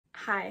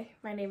Hi,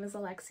 my name is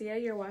Alexia.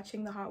 You're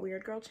watching the Hot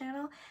Weird Girl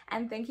channel,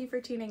 and thank you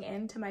for tuning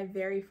in to my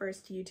very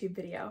first YouTube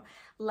video.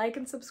 Like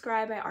and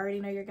subscribe, I already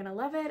know you're gonna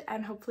love it,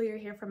 and hopefully you're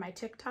here for my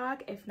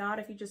TikTok. If not,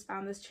 if you just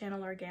found this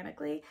channel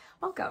organically,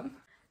 welcome.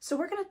 So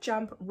we're gonna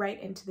jump right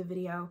into the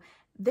video.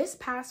 This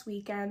past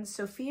weekend,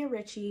 Sofia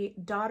Richie,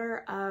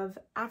 daughter of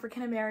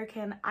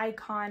African-American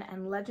icon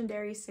and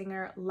legendary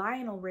singer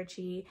Lionel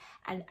Richie,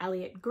 and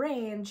Elliot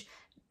Grange,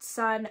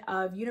 son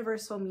of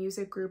Universal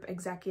Music Group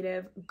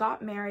executive,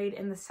 got married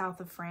in the south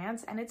of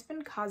France, and it's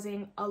been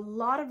causing a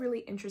lot of really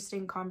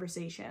interesting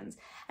conversations.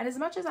 And as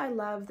much as I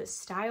love the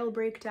style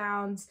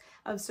breakdowns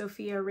of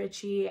Sofia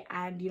Richie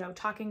and,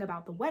 talking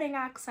about the wedding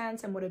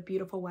accents and what a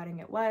beautiful wedding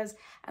it was,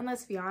 and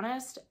let's be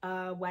honest,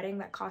 a wedding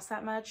that cost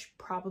that much,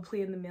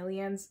 probably in the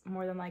millions,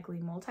 more than likely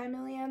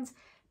multi-millions,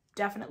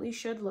 definitely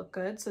should look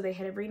good, so they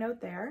hit every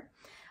note there.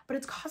 But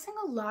it's causing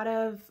a lot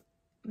of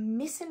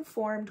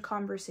misinformed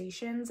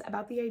conversations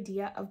about the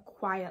idea of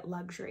quiet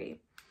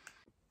luxury.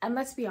 And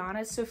let's be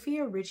honest,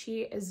 Sofia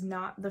Richie is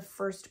not the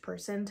first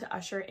person to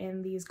usher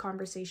in these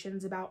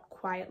conversations about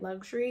quiet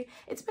luxury.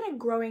 It's been a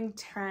growing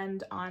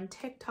trend on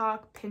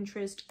TikTok,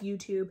 Pinterest,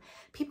 YouTube.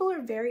 People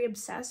are very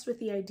obsessed with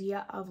the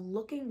idea of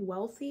looking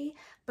wealthy,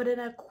 but in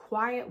a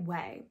quiet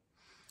way.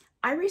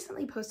 I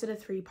recently posted a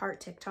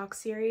 3-part TikTok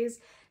series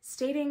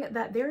stating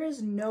that there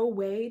is no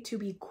way to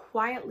be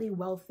quietly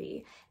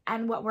wealthy,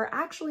 and what we're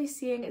actually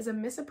seeing is a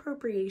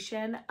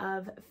misappropriation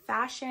of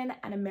fashion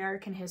and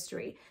American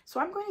history. So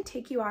I'm going to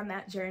take you on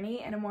that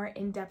journey in a more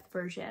in-depth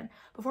version.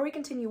 Before we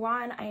continue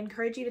on, I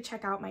encourage you to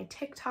check out my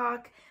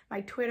TikTok,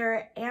 my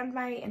Twitter, and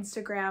my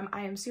Instagram.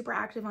 I am super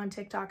active on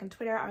TikTok and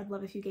Twitter. I would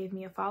love if you gave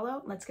me a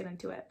follow. Let's get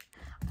into it.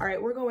 All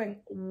right, we're going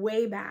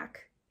way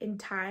back in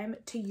time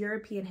to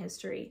European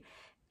history.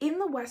 In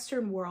the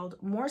Western world,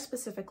 more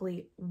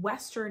specifically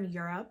Western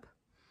Europe,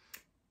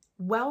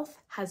 wealth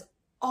has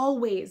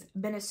always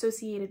been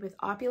associated with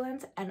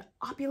opulence, and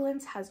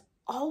opulence has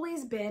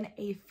always been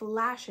a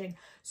flashing,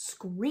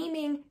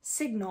 screaming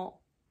signal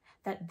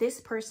that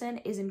this person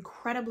is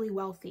incredibly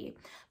wealthy.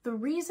 The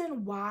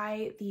reason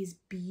why these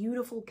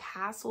beautiful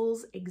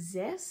castles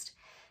exist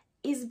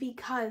is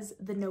because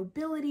the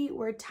nobility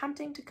were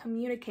attempting to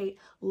communicate,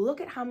 look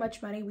at how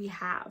much money we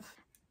have.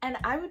 And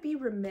I would be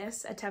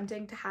remiss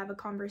attempting to have a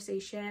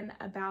conversation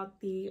about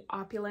the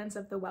opulence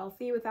of the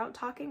wealthy without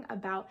talking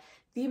about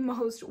the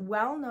most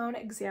well-known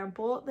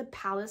example, the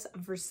Palace of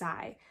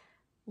Versailles.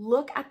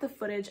 Look at the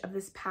footage of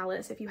this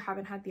palace if you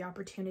haven't had the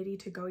opportunity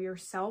to go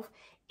yourself.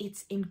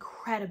 It's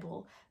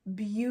incredible,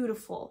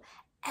 beautiful.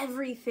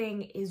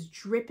 Everything is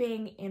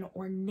dripping in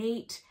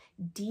ornate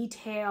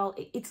detail.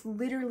 It's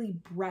literally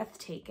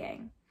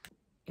breathtaking.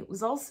 It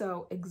was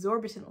also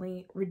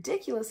exorbitantly,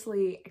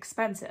 ridiculously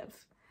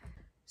expensive.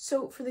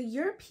 So for the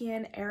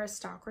European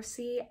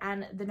aristocracy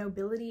and the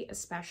nobility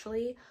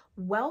especially,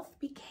 wealth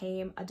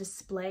became a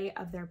display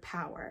of their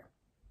power.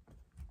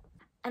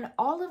 And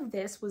all of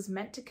this was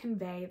meant to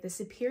convey the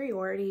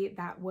superiority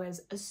that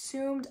was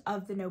assumed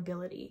of the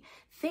nobility.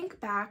 Think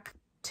back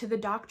to the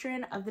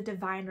doctrine of the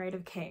divine right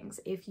of kings.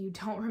 If you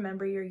don't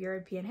remember your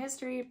European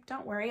history,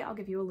 don't worry, I'll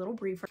give you a little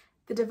briefer.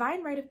 The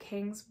divine right of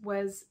kings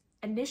was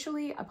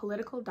initially a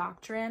political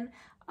doctrine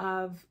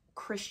of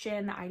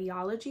Christian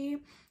ideology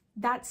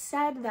that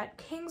said that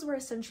kings were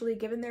essentially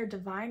given their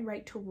divine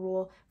right to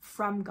rule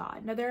from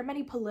God. Now, there are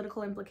many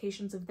political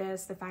implications of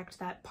this, the fact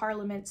that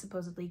Parliament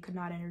supposedly could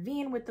not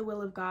intervene with the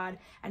will of God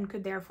and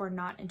could therefore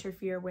not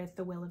interfere with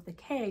the will of the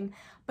king,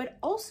 but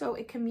also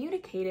it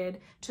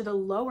communicated to the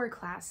lower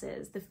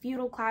classes, the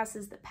feudal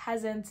classes, the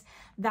peasants,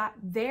 that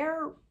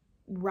their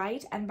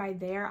right, and by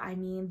their I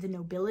mean the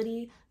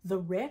nobility, the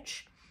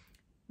rich,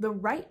 the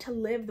right to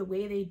live the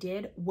way they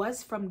did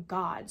was from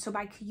God. So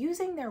by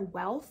using their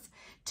wealth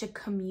to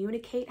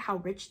communicate how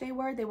rich they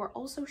were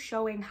also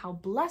showing how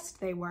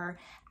blessed they were,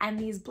 and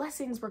these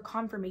blessings were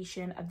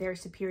confirmation of their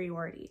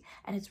superiority.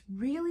 And it's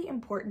really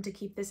important to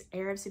keep this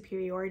air of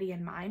superiority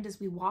in mind as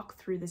we walk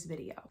through this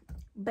video.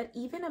 But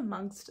even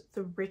amongst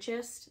the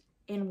richest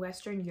in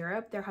Western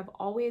Europe, there have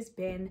always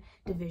been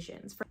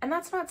divisions. And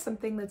that's not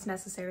something that's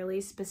necessarily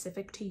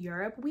specific to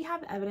Europe. We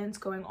have evidence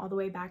going all the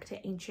way back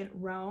to ancient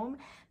Rome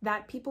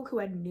that people who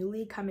had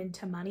newly come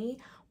into money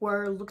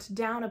were looked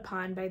down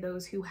upon by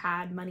those who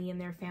had money in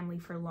their family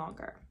for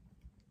longer.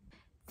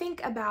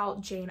 Think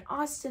about Jane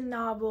Austen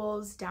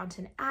novels,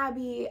 Downton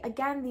Abbey.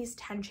 Again, these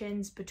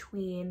tensions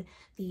between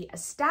the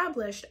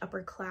established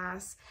upper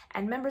class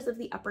and members of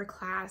the upper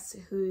class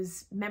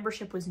whose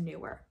membership was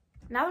newer.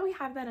 Now that we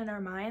have that in our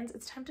minds,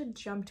 it's time to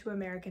jump to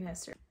American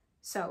history.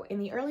 So in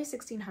the early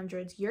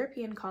 1600s,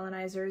 European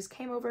colonizers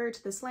came over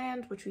to this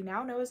land, which we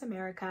now know as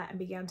America, and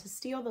began to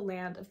steal the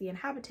land of the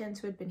inhabitants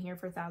who had been here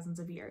for thousands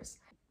of years.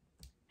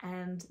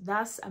 And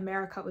thus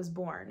America was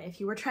born. If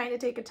you were trying to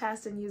take a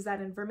test and use that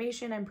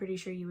information, I'm pretty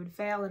sure you would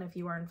fail. And if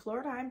you were in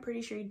Florida, I'm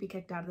pretty sure you'd be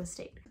kicked out of the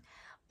state.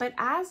 But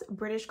as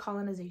British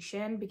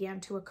colonization began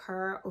to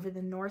occur over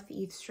the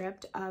northeast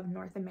strip of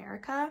North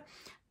America,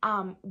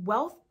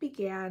 wealth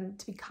began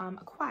to become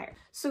acquired.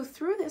 So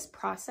through this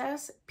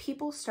process,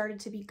 people started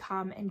to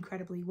become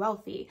incredibly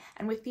wealthy.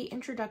 And with the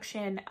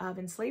introduction of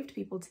enslaved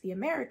people to the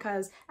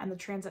Americas and the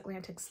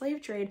transatlantic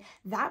slave trade,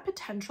 that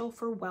potential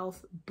for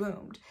wealth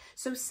boomed.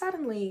 So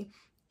suddenly,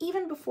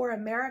 even before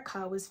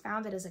America was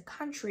founded as a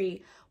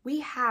country, we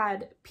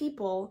had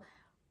people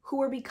who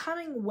were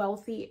becoming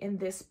wealthy in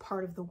this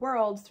part of the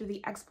world through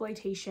the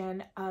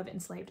exploitation of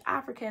enslaved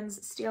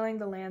Africans, stealing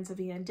the lands of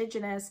the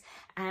indigenous,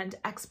 and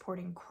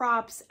exporting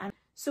crops. And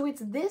so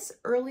it's this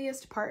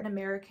earliest part in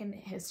American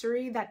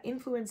history that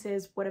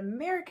influences what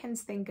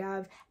Americans think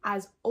of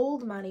as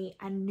old money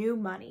and new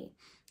money.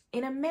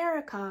 In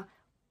America,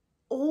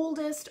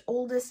 oldest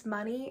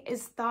money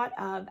is thought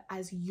of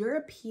as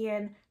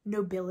European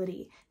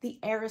nobility, the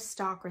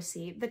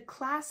aristocracy, the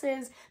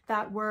classes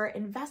that were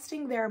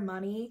investing their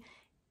money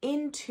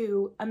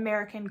into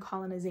American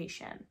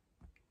colonization.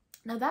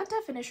 Now that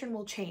definition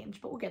will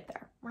change, but we'll get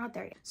there. We're not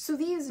there yet. So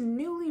these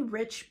newly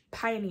rich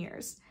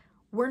pioneers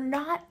were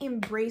not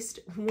embraced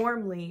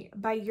warmly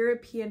by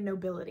European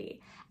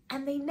nobility,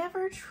 and they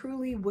never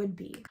truly would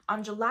be.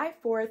 On July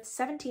 4th,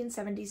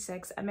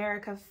 1776,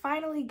 America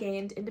finally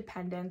gained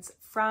independence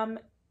from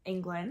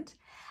England,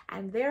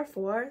 and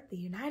therefore the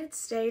United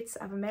States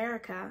of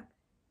America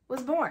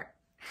was born.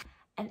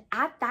 And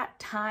at that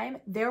time,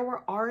 there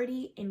were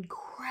already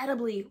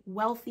incredibly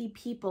wealthy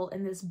people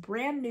in this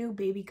brand new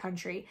baby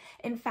country.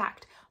 In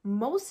fact,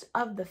 most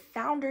of the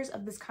founders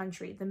of this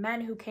country, the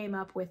men who came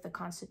up with the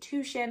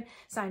Constitution,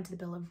 signed the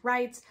Bill of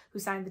Rights, who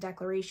signed the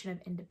Declaration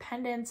of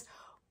Independence,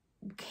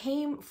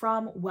 came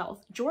from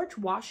wealth. George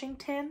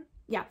Washington,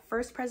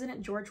 first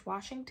President George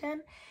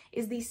Washington,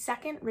 is the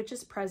second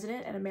richest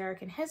president in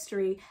American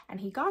history, and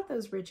he got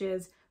those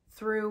riches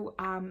through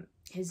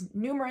his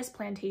numerous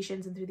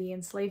plantations and through the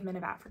enslavement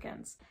of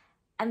Africans.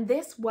 And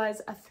this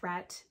was a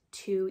threat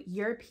to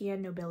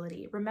European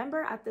nobility.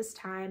 Remember at this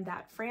time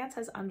that France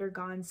has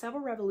undergone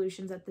several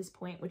revolutions at this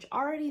point, which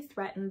already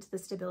threatened the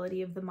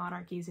stability of the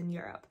monarchies in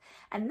Europe.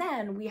 And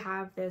then we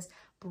have this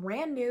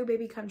brand new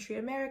baby country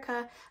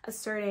America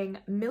asserting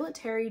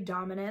military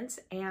dominance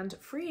and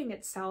freeing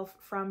itself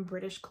from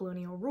British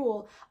colonial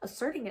rule,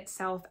 asserting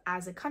itself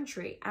as a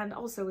country. And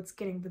also it's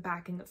getting the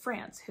backing of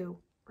France, who,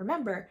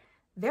 remember,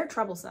 they're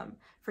troublesome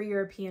for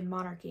European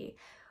monarchy.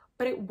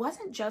 But it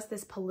wasn't just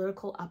this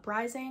political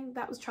uprising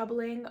that was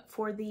troubling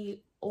for the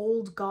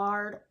old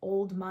guard,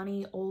 old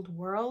money, old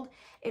world.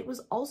 It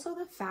was also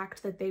the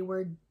fact that they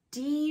were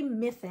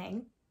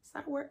demything, is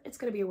that a word? It's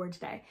going to be a word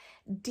today.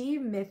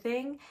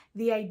 Demything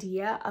the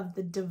idea of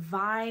the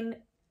divine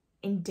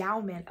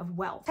endowment of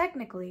wealth.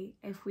 Technically,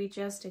 if we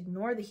just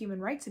ignore the human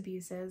rights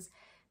abuses,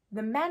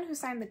 the men who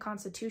signed the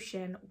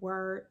Constitution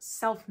were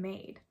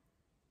self-made.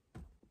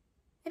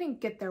 They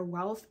didn't get their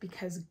wealth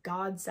because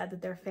God said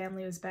that their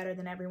family was better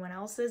than everyone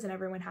else's and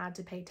everyone had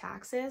to pay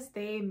taxes.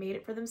 They made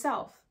it for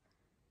themselves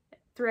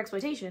through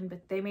exploitation,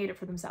 but they made it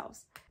for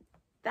themselves.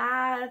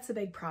 That's a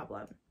big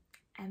problem.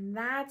 And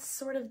that's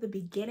sort of the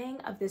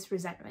beginning of this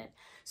resentment.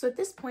 So at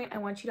this point, I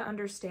want you to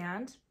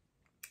understand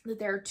that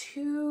there are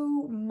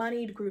two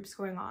moneyed groups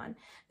going on.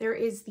 There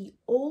is the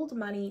old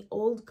money,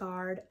 old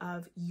guard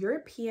of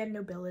European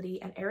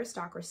nobility and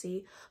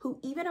aristocracy, who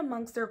even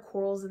amongst their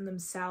quarrels in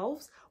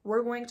themselves,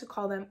 we're going to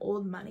call them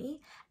old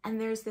money.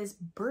 And there's this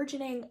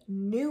burgeoning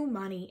new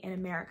money in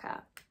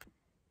America.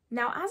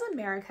 Now, as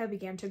America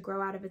began to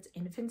grow out of its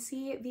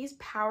infancy, these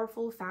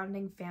powerful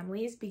founding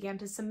families began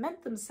to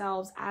cement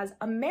themselves as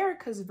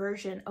America's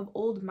version of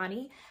old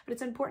money, but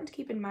it's important to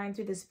keep in mind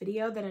through this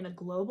video that in a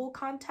global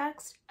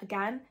context,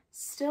 again,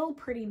 still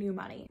pretty new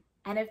money.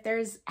 And if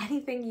there's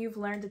anything you've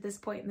learned at this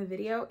point in the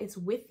video, it's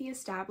with the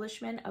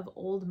establishment of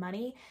old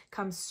money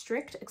comes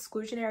strict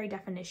exclusionary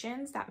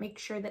definitions that make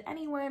sure that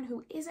anyone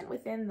who isn't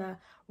within the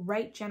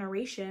right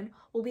generation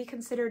will be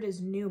considered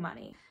as new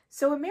money.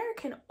 So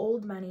American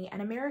old money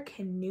and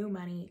American new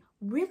money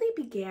really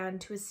began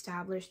to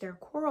establish their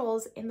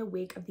quarrels in the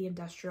wake of the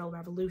Industrial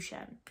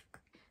Revolution.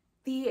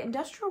 The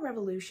Industrial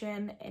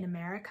Revolution in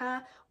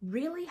America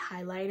really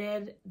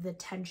highlighted the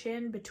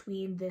tension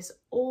between this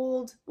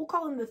old, we'll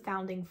call him the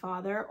founding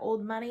father,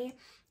 old money,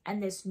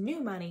 and this new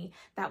money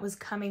that was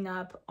coming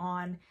up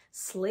on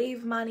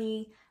slave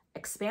money,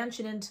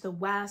 expansion into the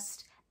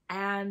West,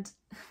 and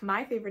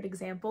my favorite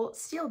example,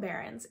 steel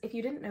barons. If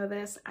you didn't know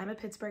this, I'm a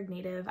Pittsburgh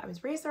native. I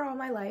was raised there all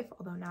my life,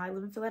 although now I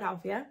live in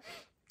Philadelphia.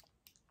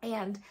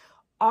 And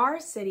our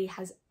city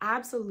has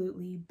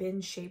absolutely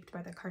been shaped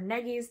by the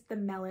Carnegies, the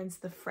Mellons,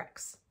 the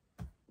Fricks.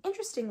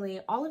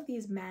 Interestingly, all of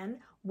these men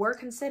were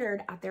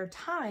considered at their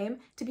time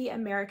to be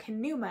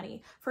American new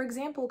money. For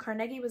example,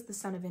 Carnegie was the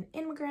son of an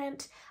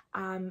immigrant.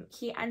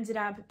 He ended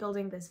up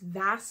building this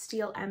vast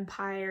steel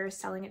empire,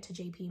 selling it to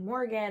J.P.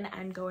 Morgan,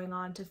 and going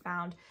on to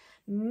found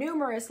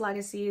numerous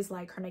legacies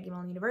like Carnegie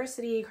Mellon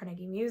University,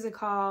 Carnegie Music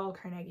Hall,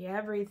 Carnegie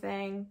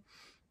everything.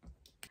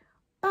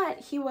 But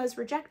he was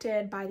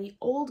rejected by the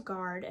old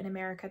guard in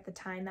America at the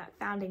time, that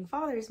founding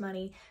fathers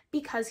money,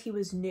 because he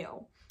was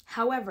new.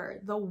 However,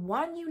 the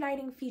one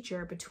uniting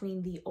feature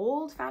between the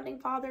old founding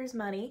fathers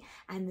money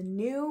and the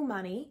new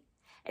money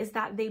is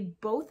that they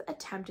both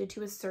attempted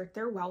to assert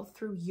their wealth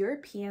through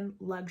European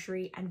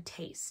luxury and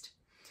taste.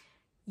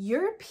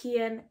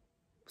 European,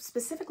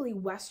 specifically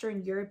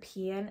Western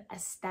European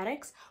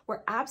aesthetics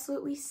were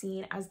absolutely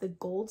seen as the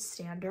gold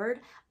standard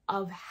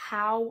of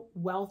how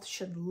wealth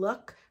should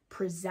look,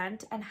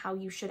 present, and how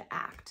you should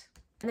act.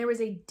 And there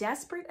was a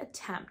desperate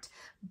attempt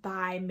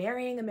by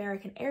marrying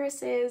American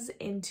heiresses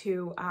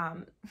into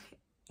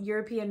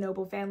European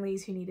noble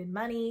families who needed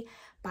money,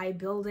 by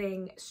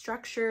building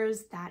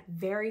structures that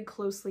very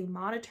closely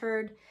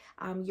monitored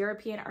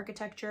European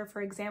architecture.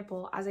 For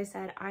example, as I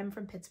said, I'm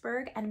from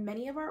Pittsburgh, and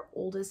many of our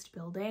oldest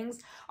buildings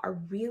are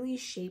really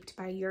shaped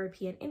by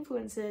European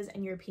influences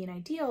and European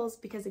ideals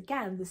because,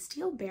 again, the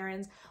steel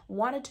barons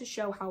wanted to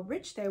show how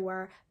rich they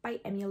were by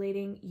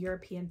emulating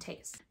European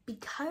taste.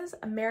 Because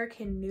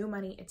American new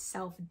money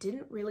itself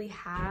didn't really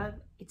have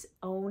its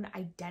own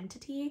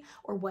identity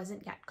or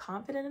wasn't yet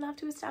confident enough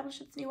to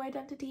establish its new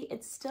identity,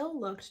 it still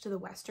looked to the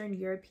Western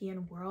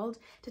European world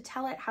to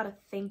tell it how to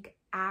think,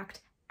 act,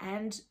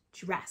 and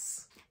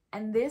dress.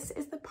 And this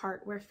is the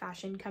part where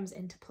fashion comes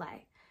into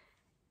play.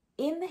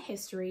 In the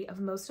history of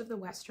most of the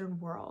Western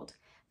world,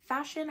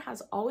 fashion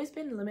has always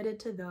been limited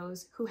to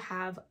those who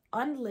have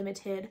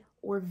unlimited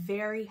or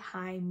very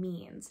high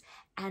means.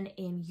 And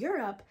in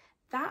Europe,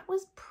 that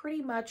was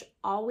pretty much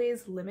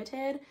always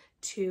limited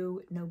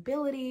to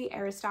nobility,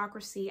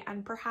 aristocracy,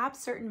 and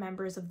perhaps certain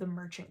members of the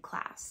merchant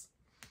class.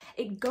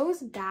 It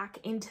goes back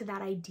into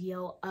that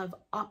ideal of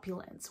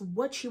opulence,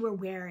 what you were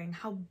wearing,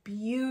 how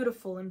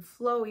beautiful and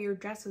flowy your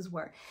dresses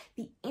were,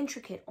 the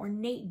intricate,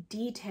 ornate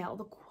detail,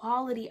 the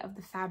quality of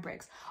the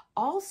fabrics,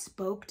 all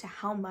spoke to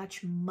how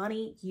much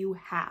money you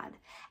had.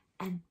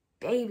 And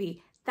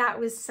baby, that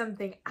was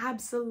something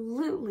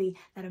absolutely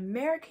that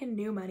American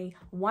new money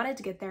wanted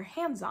to get their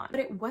hands on. But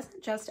it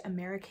wasn't just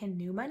American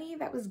new money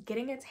that was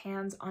getting its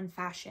hands on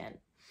fashion.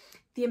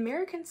 The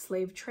American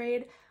slave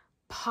trade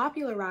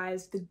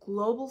popularized the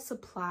global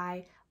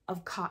supply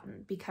of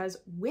cotton, because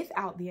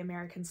without the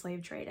American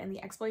slave trade and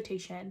the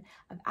exploitation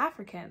of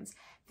Africans,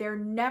 there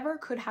never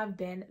could have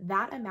been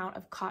that amount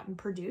of cotton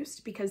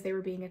produced because they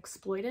were being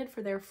exploited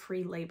for their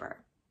free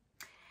labor.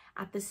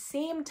 At the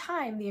same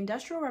time, the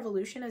Industrial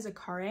Revolution is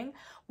occurring,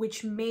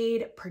 which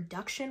made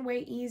production way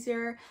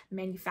easier,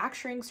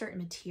 manufacturing certain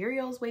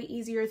materials way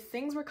easier,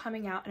 things were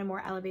coming out in a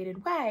more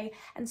elevated way,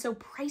 and so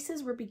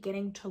prices were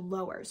beginning to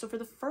lower. So for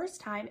the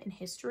first time in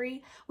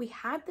history, we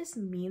had this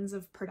means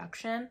of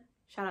production,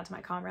 shout out to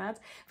my comrades,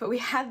 but we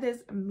had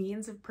this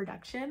means of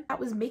production that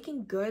was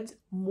making goods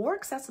more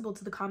accessible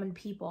to the common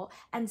people.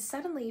 And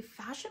suddenly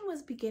fashion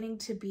was beginning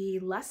to be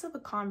less of a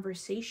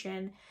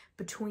conversation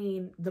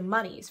between the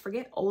monies,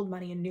 forget old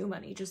money and new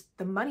money, just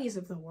the monies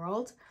of the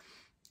world.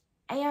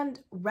 And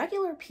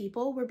regular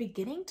people were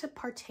beginning to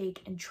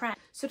partake in trends.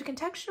 So to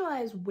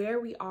contextualize where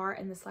we are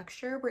in this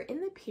lecture, we're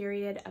in the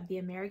period of the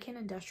American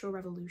Industrial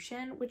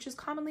Revolution, which is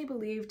commonly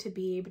believed to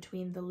be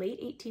between the late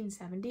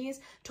 1870s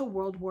to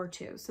World War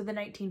II, so the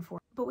 1940s.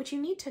 But what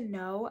you need to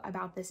know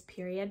about this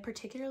period,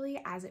 particularly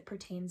as it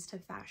pertains to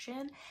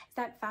fashion, is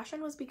that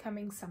fashion was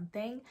becoming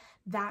something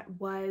that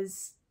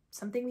was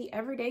something the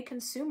everyday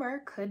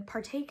consumer could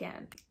partake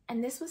in.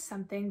 And this was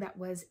something that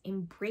was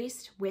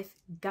embraced with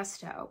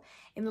gusto.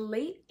 In the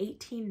late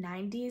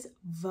 1890s,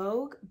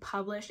 Vogue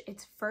published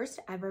its first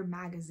ever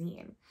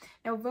magazine.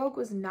 Now, Vogue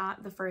was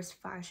not the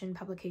first fashion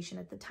publication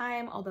at the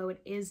time, although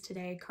it is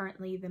today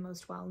currently the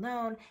most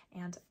well-known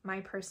and my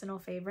personal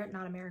favorite,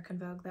 not American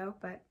Vogue though,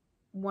 but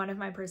one of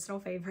my personal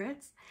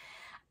favorites.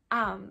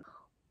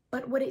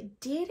 But what it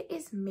did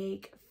is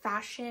make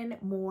fashion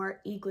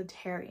more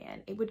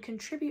egalitarian. It would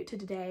contribute to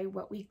today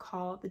what we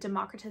call the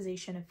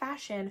democratization of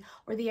fashion,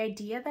 or the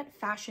idea that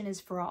fashion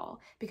is for all.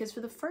 Because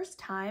for the first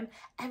time,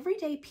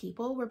 everyday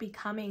people were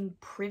becoming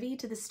privy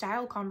to the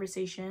style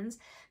conversations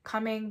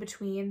coming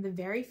between the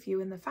very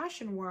few in the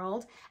fashion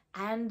world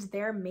and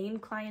their main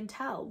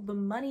clientele, the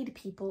moneyed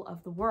people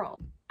of the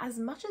world. As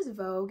much as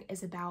Vogue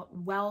is about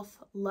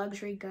wealth,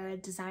 luxury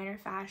good, designer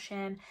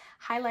fashion,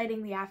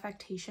 highlighting the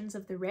affectations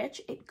of the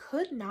rich, it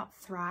could not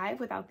thrive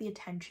without the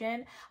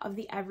attention of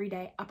the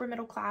everyday upper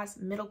middle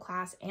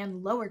class,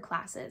 and lower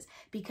classes,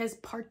 because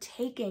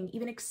partaking,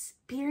 even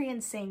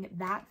experiencing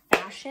that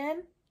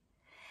fashion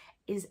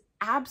is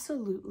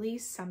absolutely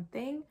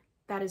something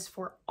that is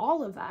for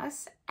all of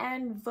us,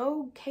 and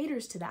Vogue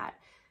caters to that.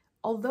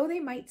 Although they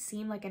might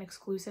seem like an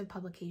exclusive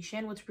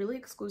publication, what's really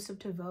exclusive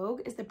to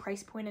Vogue is the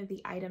price point of the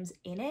items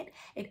in it.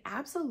 It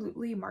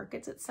absolutely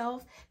markets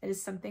itself that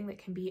is something that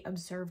can be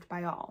observed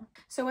by all.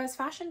 So as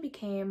fashion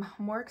became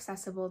more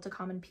accessible to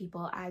common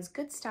people, as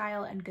good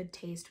style and good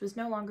taste was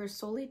no longer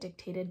solely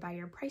dictated by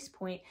your price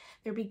point,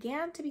 there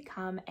began to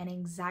become an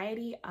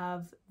anxiety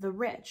of the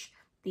rich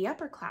the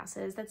upper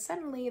classes that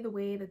suddenly the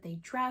way that they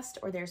dressed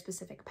or their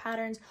specific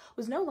patterns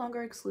was no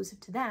longer exclusive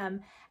to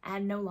them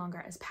and no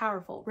longer as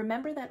powerful.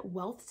 Remember that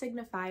wealth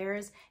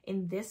signifiers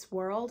in this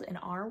world, in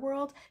our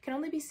world, can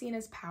only be seen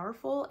as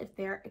powerful if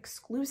they're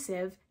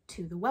exclusive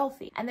to the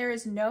wealthy. And there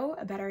is no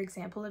better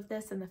example of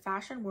this than the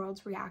fashion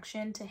world's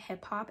reaction to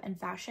hip hop and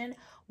fashion.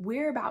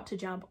 We're about to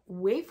jump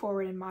way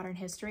forward in modern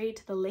history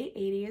to the late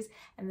 80s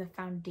and the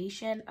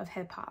foundation of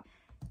hip hop.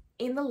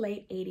 In the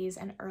late 80s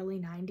and early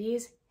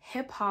 90s,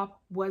 hip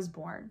hop was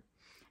born,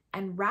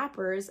 and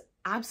rappers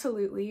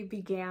absolutely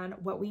began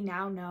what we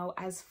now know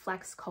as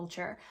flex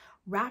culture.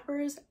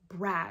 Rappers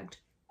bragged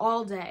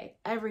all day,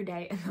 every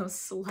day in those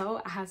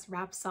slow ass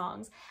rap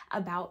songs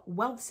about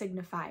wealth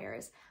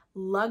signifiers,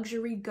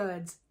 luxury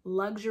goods,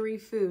 luxury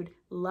food,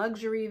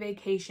 luxury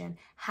vacation,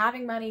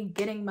 having money,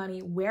 getting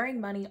money, wearing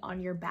money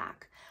on your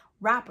back.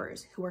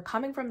 Rappers who were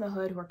coming from the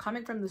hood, who were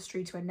coming from the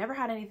streets, who had never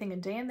had anything a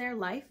day in their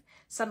life,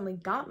 suddenly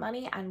got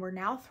money and were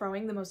now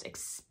throwing the most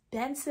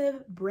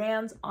expensive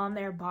brands on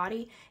their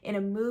body in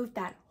a move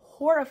that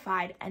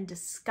horrified and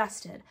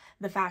disgusted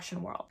the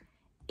fashion world.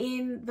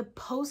 In the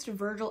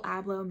post-Virgil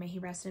Abloh, may he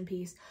rest in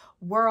peace,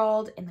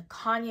 world, in the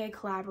Kanye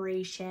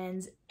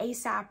collaborations,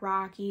 A$AP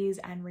Rocky's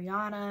and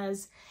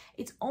Rihanna's,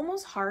 it's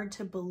almost hard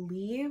to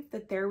believe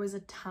that there was a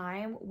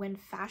time when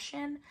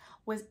fashion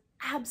was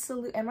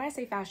absolute, and when I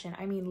say fashion,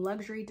 I mean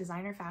luxury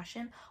designer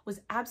fashion,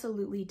 was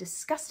absolutely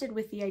disgusted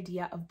with the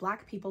idea of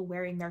Black people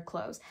wearing their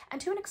clothes.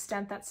 And to an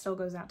extent that still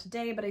goes out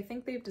today, but I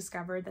think they've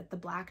discovered that the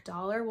Black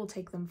dollar will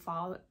take them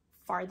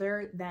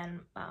farther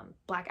than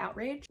Black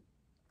outrage.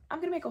 I'm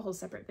gonna make a whole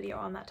separate video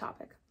on that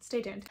topic.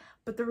 Stay tuned.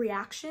 But the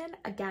reaction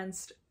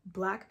against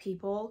Black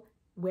people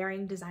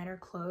wearing designer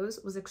clothes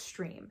was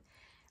extreme.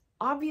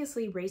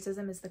 Obviously,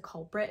 racism is the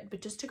culprit,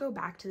 but just to go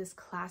back to this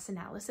class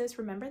analysis,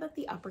 remember that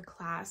the upper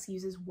class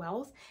uses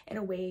wealth in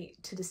a way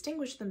to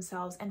distinguish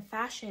themselves, and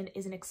fashion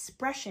is an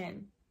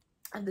expression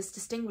of this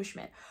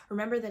distinguishment.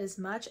 Remember that as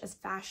much as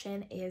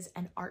fashion is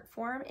an art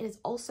form, it is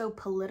also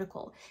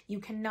political. You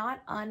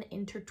cannot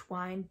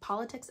unintertwine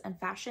politics and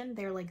fashion.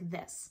 They're like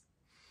this.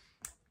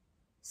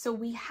 So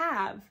we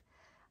have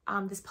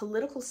this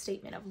political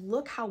statement of,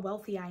 look how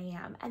wealthy I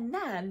am. And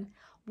then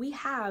we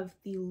have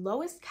the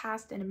lowest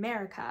caste in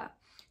America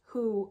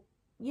who,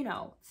 you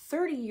know,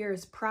 30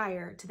 years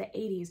prior to the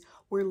 80s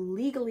were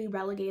legally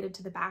relegated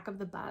to the back of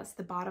the bus,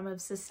 the bottom of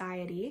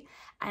society,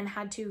 and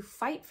had to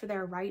fight for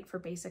their right for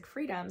basic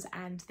freedoms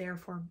and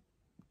therefore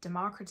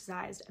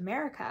democratized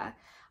America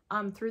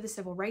through the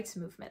civil rights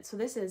movement. So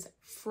this is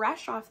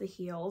fresh off the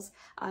heels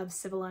of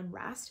civil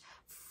unrest,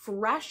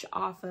 fresh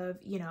off of,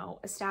 you know,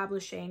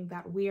 establishing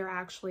that we are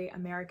actually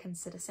American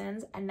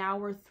citizens, and now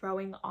we're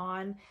throwing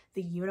on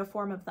the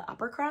uniform of the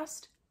upper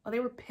crust. Well, they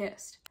were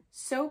pissed.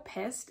 So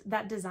pissed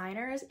that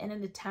designers, in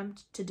an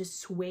attempt to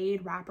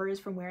dissuade rappers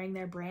from wearing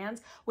their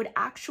brands, would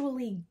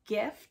actually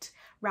gift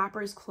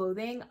rappers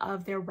clothing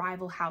of their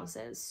rival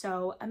houses.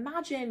 So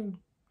imagine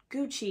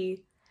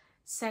Gucci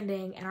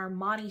sending an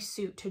Armani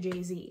suit to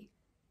Jay-Z,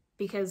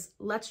 because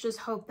let's just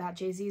hope that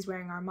Jay-Z is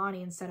wearing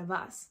Armani instead of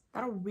us.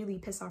 That'll really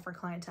piss off our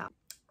clientele.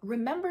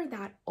 Remember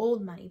that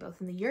old money,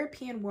 both in the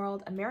European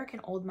world, American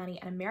old money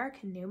and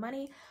American new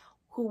money,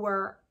 who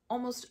were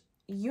almost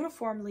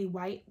uniformly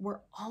white,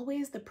 were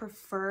always the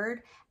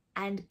preferred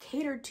and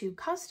catered to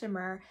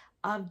customer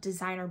of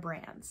designer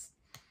brands.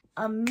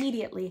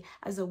 Immediately,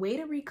 as a way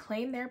to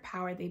reclaim their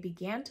power, they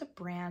began to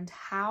brand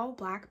how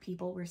Black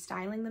people were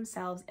styling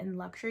themselves in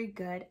luxury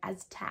good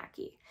as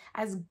tacky,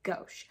 as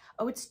gauche.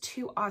 Oh, it's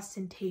too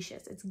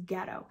ostentatious, it's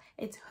ghetto,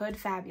 it's hood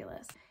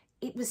fabulous.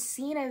 It was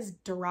seen as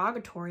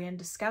derogatory and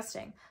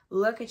disgusting.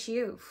 Look at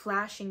you,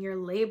 flashing your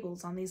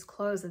labels on these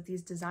clothes that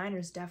these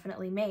designers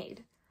definitely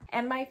made.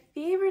 And my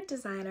favorite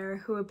designer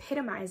who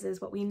epitomizes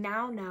what we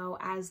now know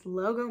as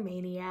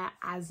logomania,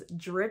 as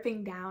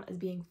dripping down, as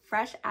being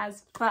fresh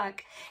as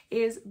fuck,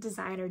 is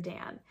designer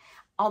Dan.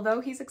 Although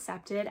he's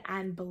accepted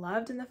and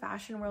beloved in the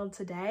fashion world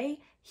today,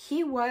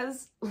 he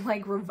was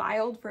like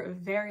reviled for a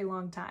very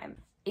long time.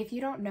 If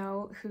you don't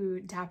know who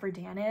Dapper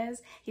Dan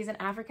is, he's an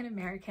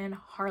African-American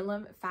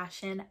Harlem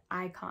fashion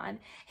icon.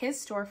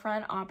 His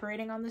storefront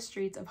operating on the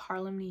streets of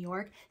Harlem, New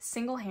York,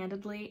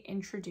 single-handedly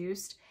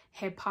introduced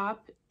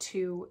hip-hop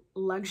to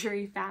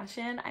luxury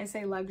fashion. I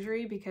say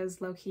luxury because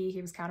low-key he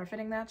was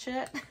counterfeiting that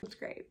shit. It looked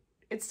great.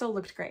 It still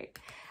looked great.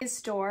 His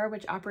store,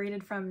 which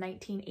operated from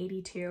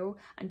 1982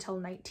 until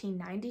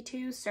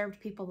 1992, served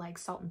people like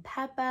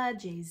Salt-N-Pepa,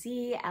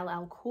 Jay-Z,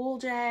 LL Cool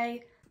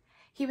J.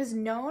 He was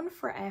known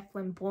for a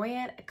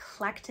flamboyant,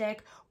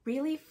 eclectic,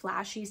 really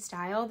flashy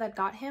style that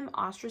got him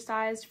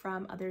ostracized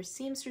from other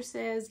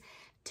seamstresses,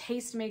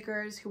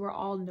 tastemakers who were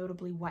all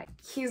notably white.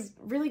 He's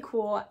really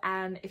cool,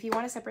 and if you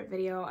want a separate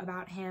video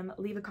about him,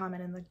 leave a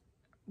comment in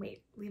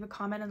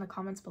the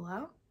comments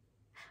below.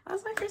 That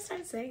was my first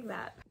time saying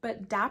that.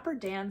 But Dapper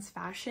Dan's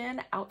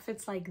fashion,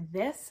 outfits like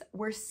this,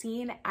 were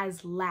seen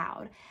as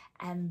loud,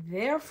 and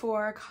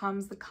therefore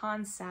comes the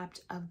concept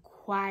of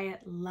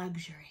quiet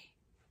luxury.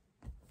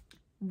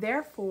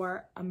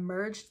 Therefore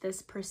emerged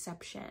this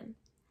perception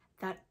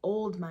that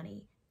old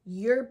money,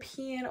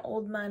 European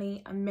old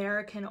money,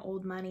 American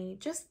old money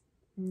just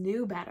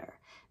knew better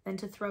than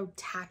to throw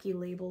tacky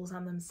labels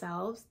on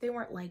themselves. They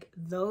weren't like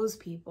those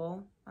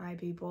people, my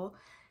people.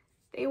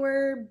 They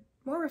were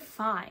more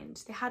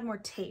refined. They had more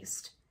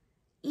taste.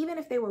 Even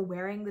if they were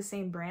wearing the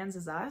same brands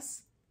as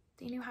us,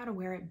 they knew how to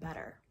wear it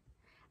better.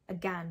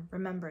 Again,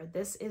 remember,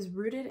 this is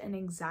rooted in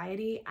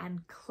anxiety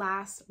and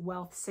class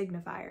wealth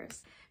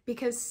signifiers,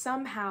 because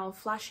somehow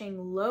flashing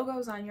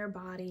logos on your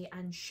body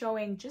and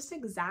showing just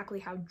exactly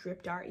how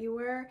dripped out you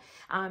were,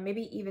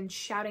 maybe even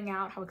shouting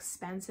out how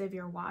expensive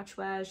your watch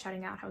was,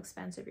 shouting out how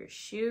expensive your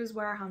shoes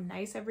were, how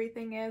nice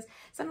everything is,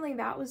 suddenly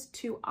that was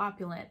too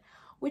opulent,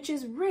 which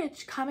is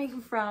rich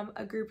coming from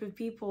a group of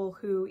people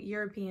who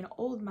European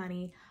old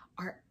money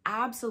are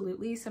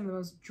absolutely some of the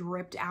most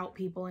dripped out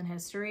people in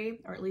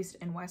history, or at least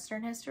in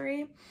Western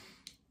history.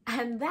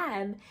 And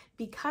then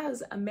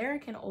because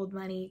American old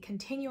money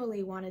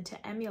continually wanted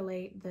to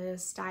emulate the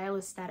style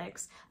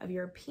aesthetics of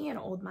European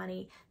old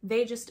money,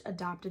 they just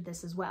adopted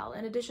this as well.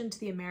 In addition to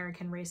the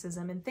American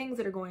racism and things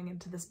that are going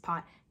into this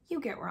pot,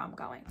 you get where I'm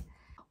going.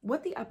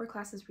 What the upper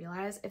classes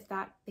realized is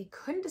that they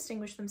couldn't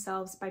distinguish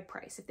themselves by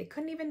price. If they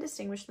couldn't even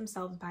distinguish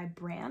themselves by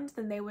brand,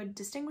 then they would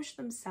distinguish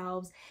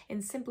themselves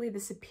in simply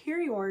the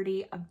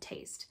superiority of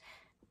taste.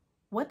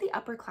 What the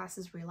upper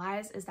classes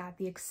realized is that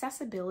the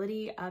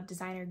accessibility of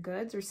designer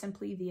goods, or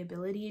simply the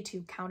ability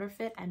to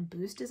counterfeit and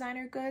boost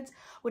designer goods,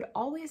 would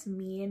always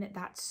mean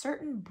that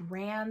certain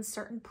brands,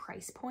 certain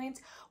price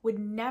points would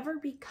never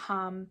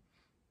become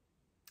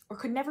or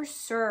could never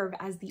serve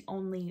as the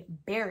only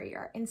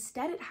barrier.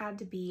 Instead, it had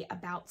to be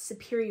about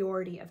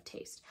superiority of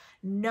taste,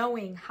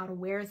 knowing how to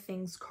wear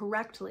things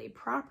correctly,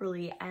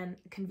 properly, and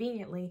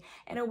conveniently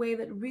in a way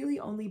that really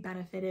only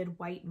benefited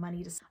white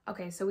money.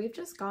 Okay, so we've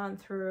just gone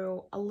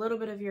through a little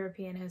bit of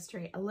European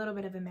history, a little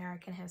bit of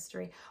American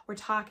history. We're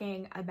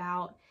talking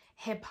about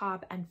hip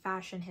hop and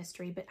fashion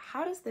history, but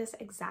how does this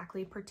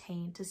exactly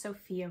pertain to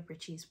Sofia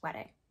Richie's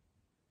wedding?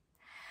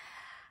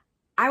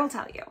 I will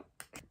tell you.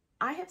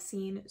 I have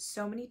seen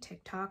so many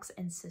TikToks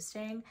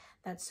insisting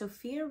that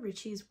Sofia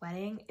Richie's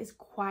wedding is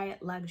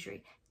quiet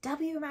luxury.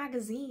 W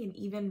Magazine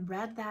even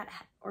ran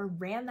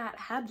that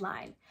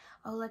headline.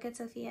 Oh, look at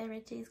Sofia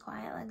Richie's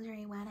quiet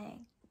luxury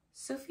wedding.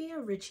 Sofia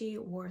Richie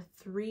wore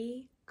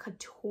 3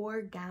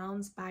 couture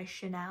gowns by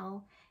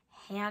Chanel,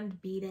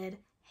 hand-beaded,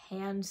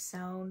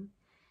 hand-sewn.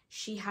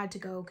 She had to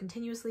go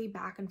continuously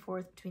back and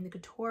forth between the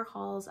couture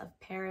halls of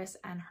Paris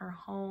and her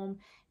home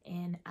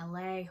in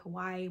LA,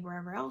 Hawaii,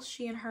 wherever else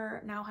she and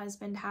her now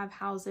husband have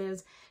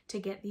houses to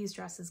get these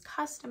dresses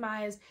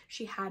customized.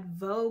 She had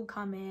Vogue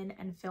come in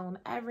and film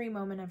every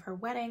moment of her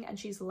wedding, and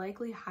she's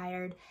likely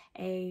hired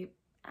a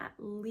at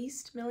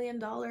least $1 million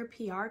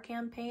PR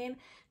campaign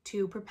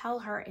to propel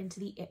her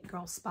into the It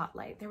Girl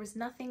spotlight. There was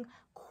nothing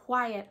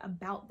quiet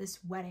about this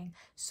wedding.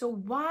 So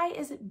why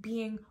is it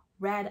being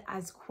read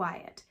as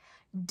quiet?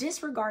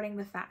 Disregarding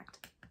the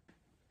fact.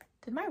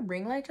 Did my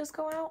ring light just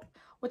go out?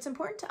 What's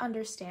important to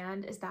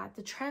understand is that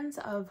the trends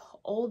of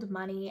old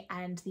money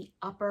and the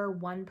upper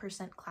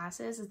 1%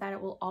 classes is that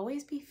it will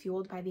always be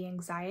fueled by the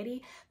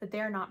anxiety that they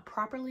are not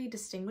properly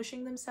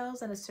distinguishing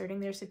themselves and asserting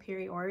their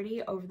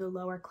superiority over the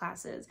lower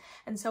classes.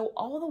 And so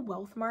all the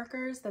wealth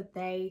markers that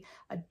they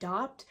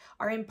adopt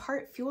are in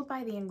part fueled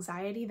by the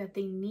anxiety that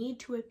they need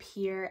to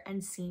appear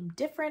and seem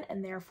different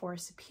and therefore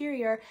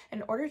superior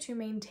in order to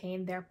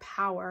maintain their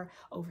power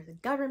over the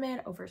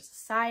government, over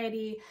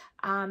society,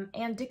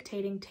 and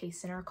dictating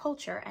tastes in our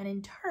culture. And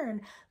in turn,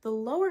 the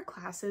lower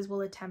classes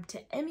will attempt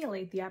to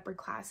emulate the upper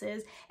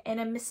classes in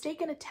a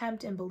mistaken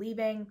attempt in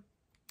believing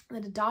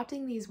that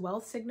adopting these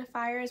wealth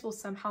signifiers will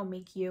somehow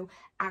make you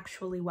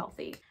actually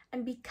wealthy.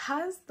 And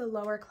because the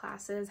lower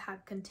classes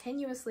have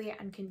continuously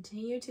and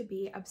continue to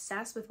be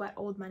obsessed with what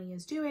old money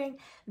is doing,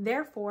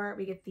 therefore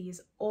we get these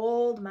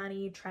old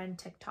money trend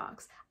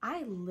TikToks.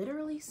 I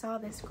literally saw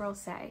this girl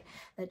say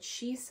that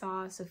she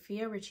saw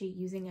Sofia Richie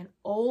using an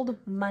old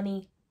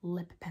money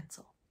lip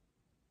pencil.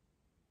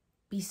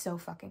 Be so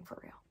fucking for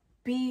real.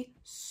 Be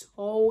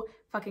so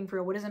fucking for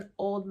real. What is an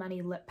old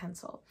money lip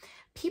pencil?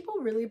 People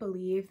really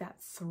believe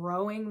that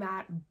throwing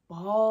that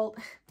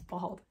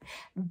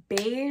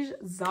beige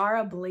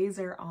Zara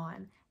blazer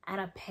on and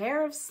a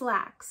pair of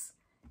slacks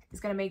is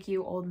gonna make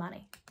you old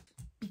money.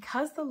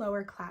 Because the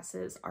lower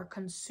classes are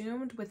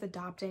consumed with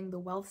adopting the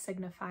wealth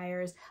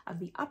signifiers of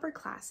the upper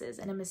classes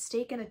in a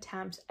mistaken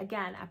attempt,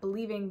 again, at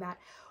believing that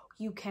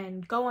you can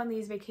go on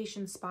these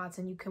vacation spots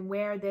and you can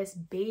wear this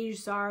beige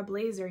Zara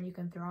blazer and you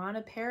can throw on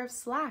a pair of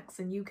slacks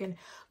and you can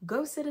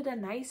go sit at a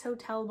nice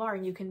hotel bar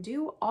and you can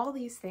do all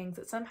these things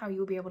that somehow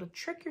you'll be able to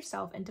trick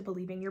yourself into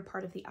believing you're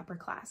part of the upper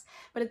class.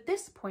 But at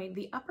this point,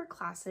 the upper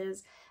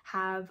classes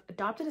have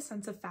adopted a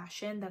sense of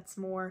fashion that's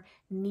more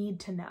need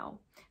to know.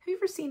 Have you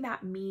ever seen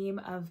that meme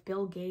of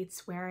Bill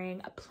Gates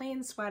wearing a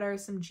plain sweater,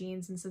 some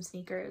jeans, and some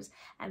sneakers?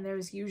 And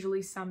there's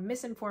usually some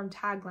misinformed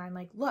tagline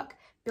like, look,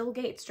 Bill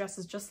Gates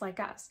dresses just like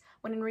us,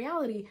 when in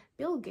reality,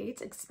 Bill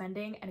Gates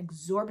expending an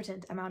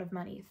exorbitant amount of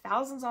money,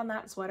 thousands on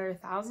that sweater,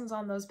 thousands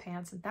on those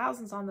pants, and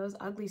thousands on those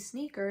ugly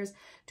sneakers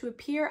to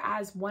appear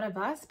as one of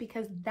us,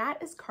 because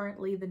that is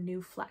currently the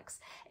new flex.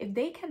 If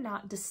they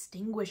cannot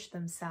distinguish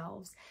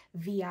themselves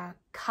via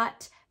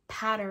cut,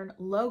 pattern,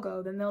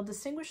 logo, then they'll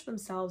distinguish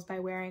themselves by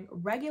wearing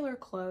regular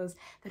clothes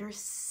that are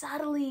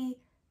subtly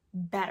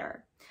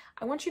better.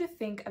 I want you to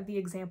think of the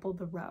example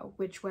The Row,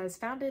 which was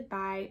founded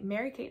by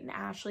Mary-Kate and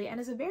Ashley and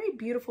is a very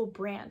beautiful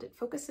brand. It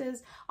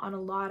focuses on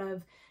a lot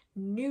of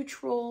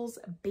neutrals,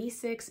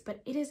 basics,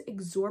 but it is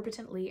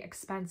exorbitantly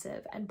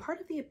expensive. And part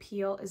of the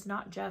appeal is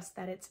not just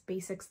that it's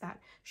basics that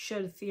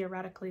should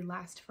theoretically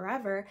last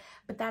forever,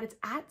 but that it's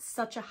at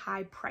such a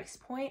high price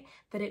point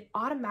that it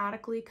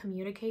automatically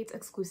communicates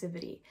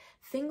exclusivity.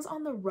 Things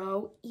on The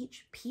Row,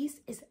 each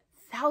piece is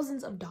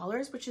thousands of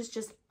dollars, which is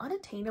just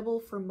unattainable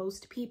for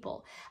most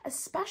people,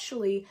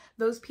 especially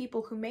those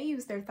people who may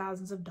use their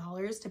thousands of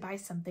dollars to buy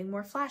something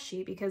more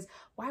flashy, because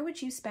why would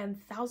you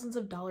spend thousands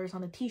of dollars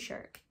on a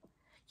t-shirt?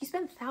 You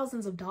spend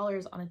thousands of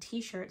dollars on a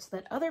t-shirt so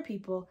that other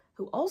people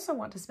who also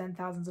want to spend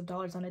thousands of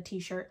dollars on a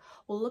t-shirt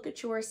will look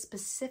at your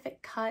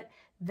specific cut,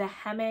 the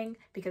hemming,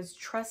 because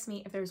trust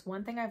me, if there's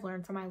one thing I've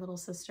learned from my little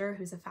sister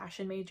who's a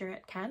fashion major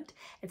at Kent,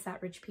 it's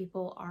that rich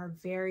people are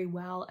very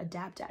well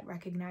adept at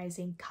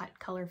recognizing cut,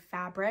 color,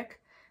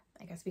 fabric,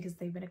 I guess because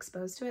they've been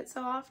exposed to it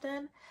so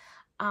often,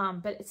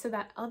 but so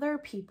that other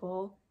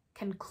people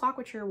can clock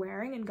what you're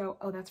wearing and go,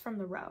 oh, that's from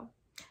The Row.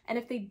 And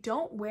if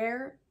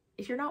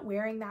you're not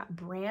wearing that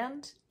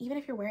brand, even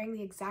if you're wearing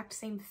the exact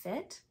same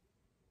fit,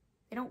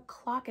 they don't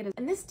clock it.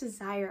 And this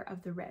desire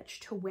of the rich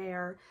to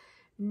wear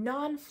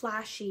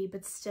non-flashy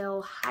but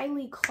still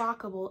highly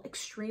clockable,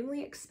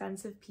 extremely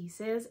expensive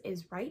pieces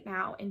is right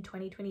now in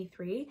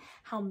 2023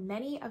 how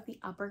many of the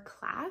upper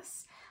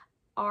class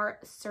are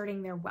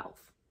asserting their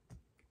wealth.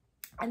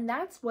 And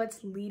that's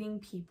what's leading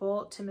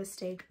people to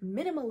mistake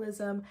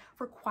minimalism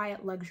for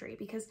quiet luxury,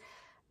 because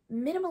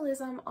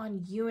minimalism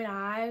on you and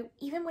I,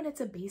 even when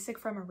it's a basic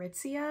from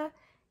Aritzia,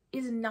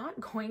 is not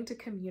going to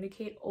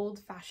communicate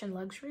old-fashioned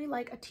luxury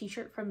like a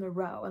t-shirt from The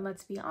Row. And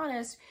let's be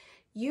honest,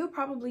 you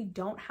probably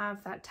don't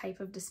have that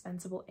type of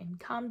dispensable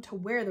income to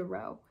wear The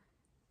Row.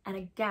 And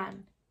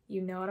again,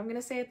 you know what I'm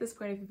gonna say at this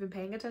point if you've been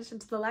paying attention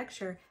to the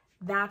lecture,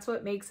 that's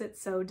what makes it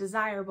so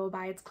desirable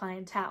by its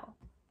clientele.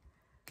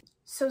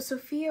 So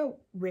Sofia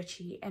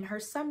Richie and her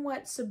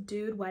somewhat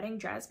subdued wedding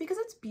dress, because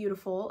it's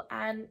beautiful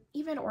and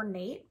even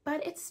ornate,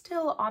 but it's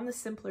still on the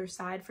simpler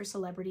side for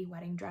celebrity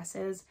wedding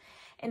dresses,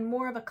 and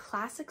more of a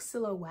classic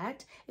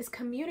silhouette, is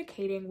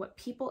communicating what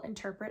people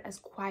interpret as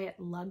quiet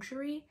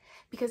luxury,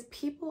 because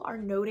people are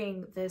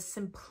noting the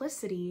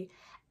simplicity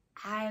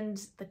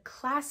and the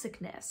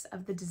classicness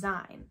of the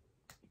design.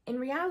 In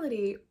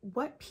reality,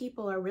 what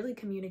people are really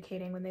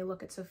communicating when they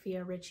look at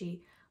Sofia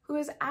Richie, who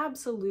is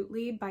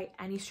absolutely, by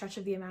any stretch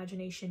of the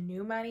imagination,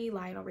 new money.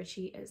 Lionel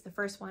Richie is the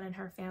first one in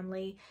her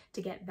family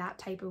to get that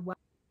type of wealth.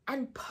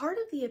 And part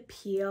of the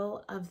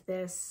appeal of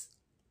this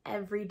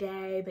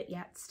everyday but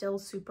yet still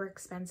super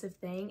expensive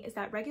thing is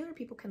that regular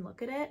people can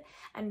look at it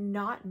and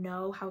not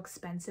know how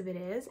expensive it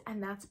is,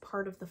 and that's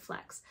part of the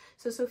flex.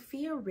 So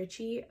Sofia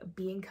Richie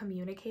being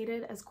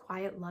communicated as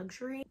quiet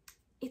luxury,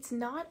 it's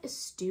not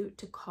astute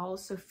to call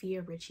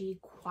Sofia Richie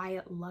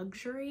quiet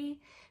luxury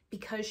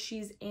because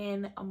she's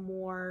in a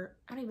more,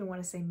 I don't even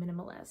want to say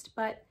minimalist,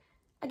 but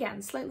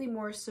again, slightly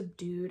more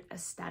subdued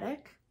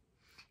aesthetic.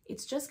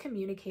 It's just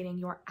communicating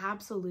your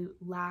absolute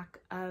lack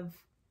of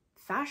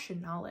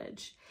fashion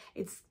knowledge.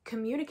 It's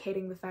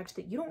communicating the fact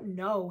that you don't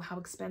know how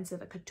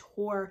expensive a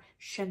couture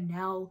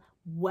Chanel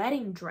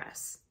wedding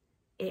dress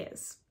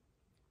is.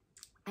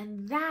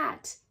 And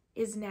that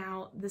is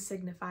now the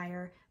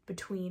signifier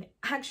between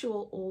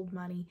actual old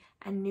money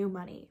and new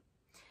money.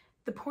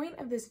 The point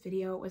of this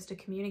video was to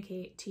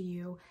communicate to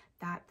you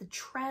that the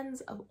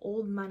trends of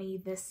old money,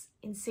 this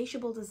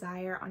insatiable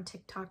desire on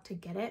TikTok to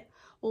get it,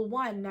 will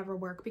one, never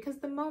work, because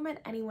the moment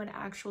anyone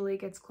actually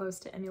gets close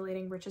to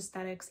emulating rich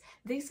aesthetics,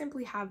 they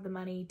simply have the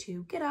money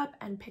to get up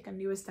and pick a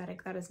new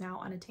aesthetic that is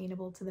now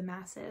unattainable to the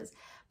masses.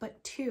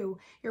 But two,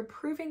 you're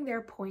proving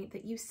their point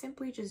that you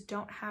simply just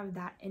don't have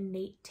that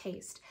innate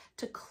taste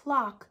to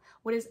clock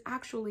what is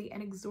actually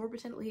an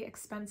exorbitantly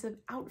expensive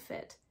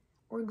outfit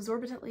or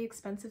exorbitantly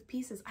expensive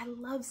pieces. I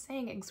love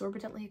saying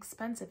exorbitantly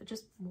expensive. It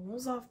just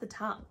rolls off the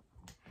tongue.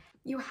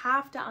 You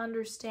have to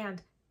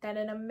understand that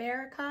in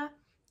America,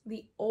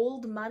 the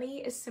old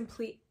money has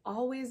simply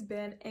always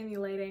been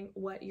emulating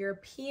what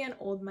European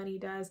old money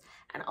does,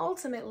 and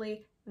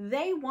ultimately,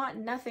 they want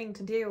nothing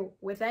to do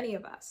with any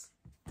of us.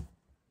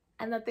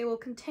 And that they will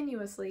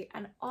continuously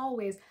and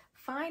always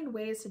find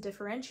ways to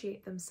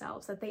differentiate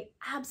themselves, that they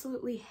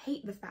absolutely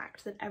hate the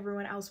fact that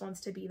everyone else wants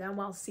to be them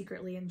while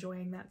secretly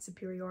enjoying that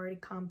superiority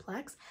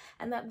complex,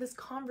 and that this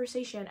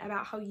conversation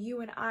about how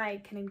you and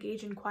I can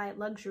engage in quiet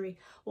luxury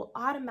will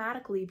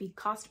automatically be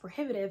cost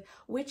prohibitive,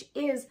 which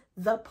is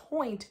the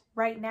point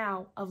right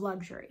now of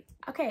luxury.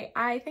 Okay,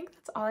 I think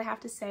that's all I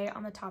have to say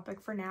on the topic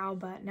for now,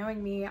 but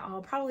knowing me,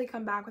 I'll probably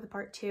come back with a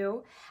part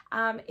 2.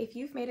 If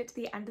you've made it to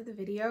the end of the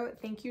video,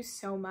 thank you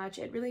so much.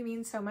 It really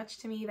means so much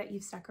to me that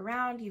you've stuck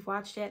around, you've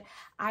watched it.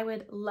 I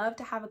would love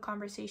to have a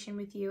conversation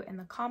with you in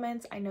the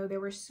comments. I know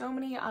there were so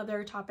many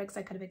other topics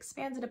I could have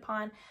expanded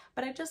upon,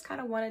 but I just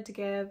kind of wanted to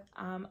give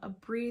a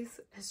brief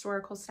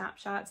historical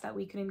snapshot so that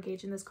we can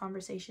engage in this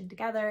conversation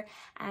together.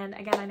 And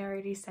again, I know I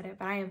already said it,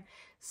 but I am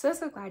so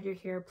glad you're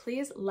here.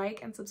 Please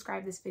like and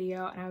subscribe this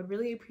video, and I would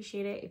really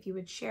appreciate it if you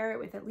would share it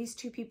with at least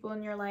 2 people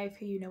in your life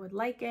who you know would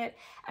like it.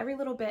 Every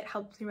little bit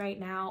helps me right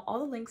now. All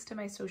the links to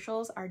my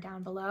socials are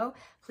down below.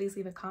 Please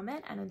leave a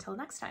comment, and until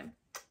next time.